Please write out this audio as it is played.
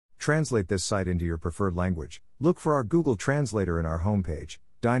Translate this site into your preferred language. Look for our Google Translator in our homepage,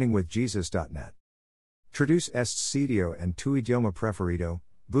 diningwithjesus.net. Traduce este sitio en tu idioma preferido.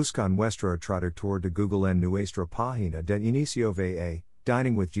 Busca nuestro traductor de Google en nuestra página de inicio va,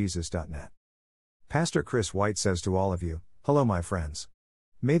 diningwithjesus.net. Pastor Chris White says to all of you, hello my friends.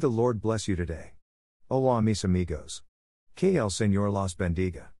 May the Lord bless you today. Hola mis amigos. Que el Señor los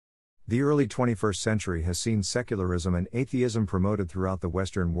bendiga. The early 21st century has seen secularism and atheism promoted throughout the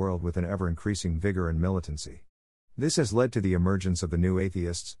Western world with an ever-increasing vigor and militancy. This has led to the emergence of the new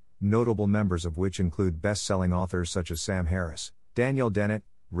atheists, notable members of which include best-selling authors such as Sam Harris, Daniel Dennett,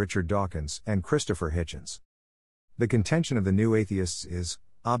 Richard Dawkins, and Christopher Hitchens. The contention of the new atheists is,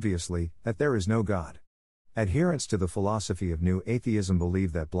 obviously, that there is no God. Adherents to the philosophy of new atheism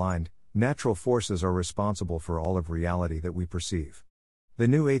believe that blind, natural forces are responsible for all of reality that we perceive. The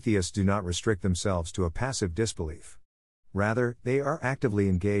new atheists do not restrict themselves to a passive disbelief. Rather, they are actively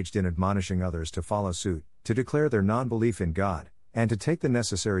engaged in admonishing others to follow suit, to declare their non-belief in God, and to take the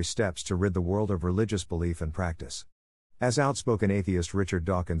necessary steps to rid the world of religious belief and practice. As outspoken atheist Richard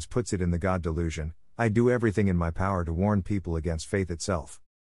Dawkins puts it in The God Delusion, I do everything in my power to warn people against faith itself.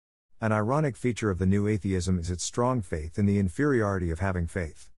 An ironic feature of the new atheism is its strong faith in the inferiority of having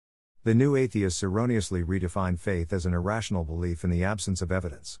faith. The new atheists erroneously redefine faith as an irrational belief in the absence of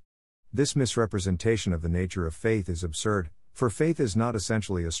evidence. This misrepresentation of the nature of faith is absurd, for faith is not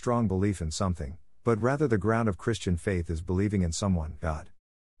essentially a strong belief in something, but rather the ground of Christian faith is believing in someone, God.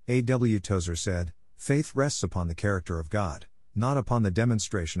 A. W. Tozer said, faith rests upon the character of God, not upon the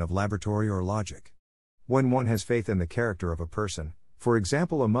demonstration of laboratory or logic. When one has faith in the character of a person, for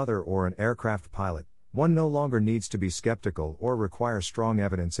example a mother or an aircraft pilot, one no longer needs to be skeptical or require strong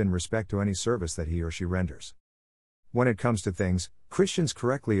evidence in respect to any service that he or she renders. When it comes to things, Christians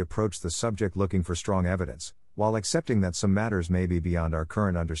correctly approach the subject looking for strong evidence, while accepting that some matters may be beyond our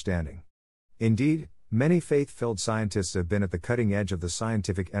current understanding. Indeed, many faith-filled scientists have been at the cutting edge of the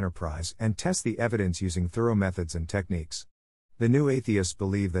scientific enterprise and test the evidence using thorough methods and techniques. The new atheists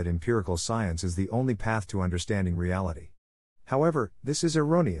believe that empirical science is the only path to understanding reality. However, this is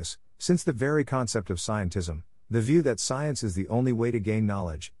erroneous, since the very concept of scientism, the view that science is the only way to gain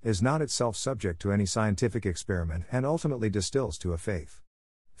knowledge, is not itself subject to any scientific experiment and ultimately distills to a faith.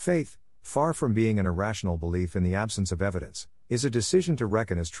 Faith, far from being an irrational belief in the absence of evidence, is a decision to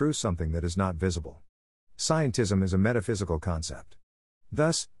reckon as true something that is not visible. Scientism is a metaphysical concept.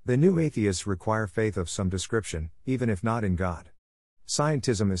 Thus, the new atheists require faith of some description, even if not in God.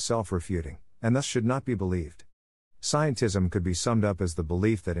 Scientism is self-refuting, and thus should not be believed. Scientism could be summed up as the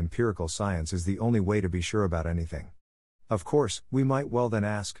belief that empirical science is the only way to be sure about anything. Of course, we might well then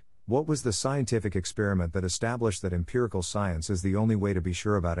ask, what was the scientific experiment that established that empirical science is the only way to be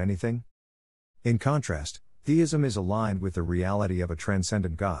sure about anything? In contrast, theism is aligned with the reality of a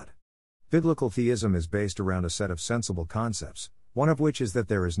transcendent God. Biblical theism is based around a set of sensible concepts, one of which is that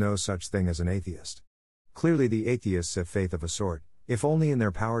there is no such thing as an atheist. Clearly the atheists have faith of a sort, if only in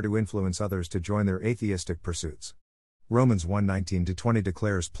their power to influence others to join their atheistic pursuits. Romans 1:19-20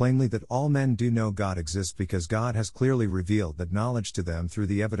 declares plainly that all men do know God exists because God has clearly revealed that knowledge to them through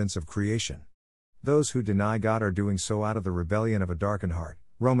the evidence of creation. Those who deny God are doing so out of the rebellion of a darkened heart.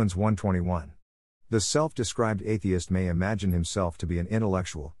 Romans 1:21. The self-described atheist may imagine himself to be an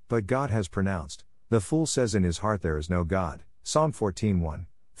intellectual, but God has pronounced, the fool says in his heart there is no God. Psalm 14:1,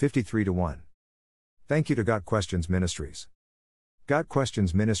 53-1. Thank you to Got Questions Ministries. Got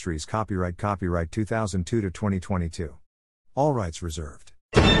Questions Ministries copyright 2002 to 2022. All rights reserved.